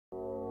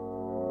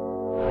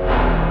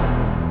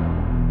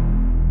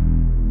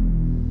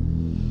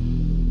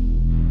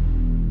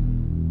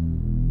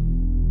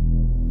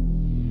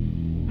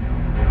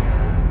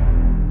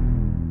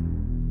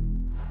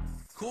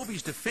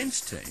Bali's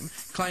defence team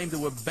claimed there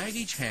were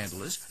baggage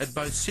handlers at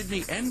both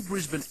Sydney and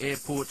Brisbane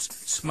airports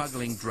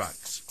smuggling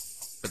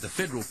drugs. But the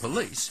federal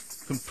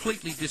police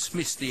completely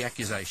dismissed the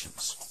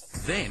accusations.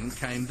 Then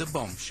came the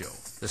bombshell.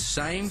 The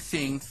same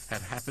thing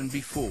had happened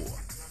before.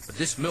 But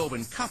this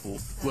Melbourne couple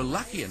were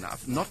lucky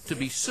enough not to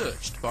be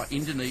searched by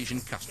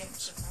Indonesian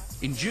customs.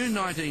 In June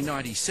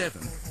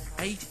 1997,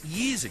 8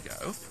 years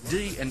ago,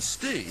 Dee and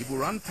Steve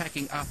were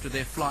unpacking after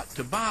their flight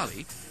to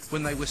Bali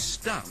when they were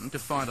stunned to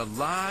find a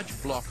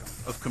large block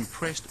of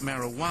compressed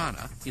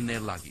marijuana in their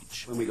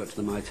luggage. When we got to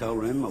the motel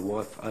room, my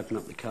wife opened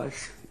up the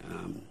case,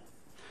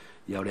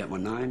 yelled out my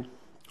name.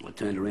 I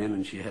turned around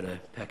and she had a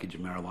package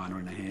of marijuana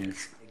in her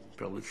hands,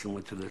 probably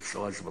similar to the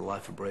size of a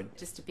loaf of bread.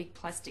 Just a big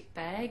plastic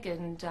bag,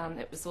 and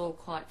it was all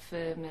quite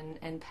firm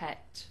and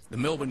packed. The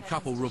Melbourne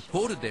couple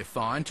reported their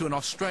find to an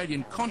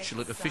Australian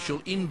consulate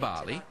official in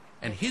Bali,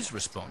 and his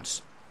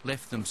response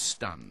left them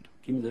stunned.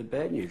 Give him the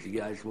bad news. He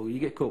goes, well, you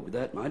get caught with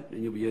that, mate,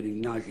 and you'll be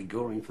eating nosy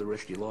goring for the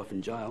rest of your life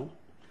in jail.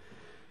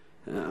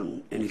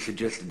 And he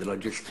suggested that I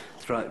just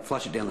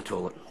flush it down the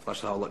toilet,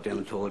 flush the whole lot down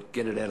the toilet,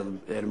 get it out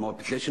of my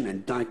possession,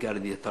 and don't go to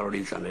the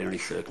authorities under any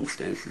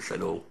circumstances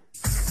at all.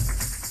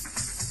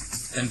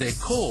 And their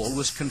call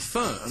was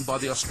confirmed by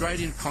the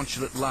Australian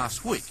consulate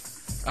last week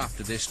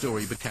after their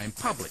story became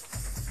public.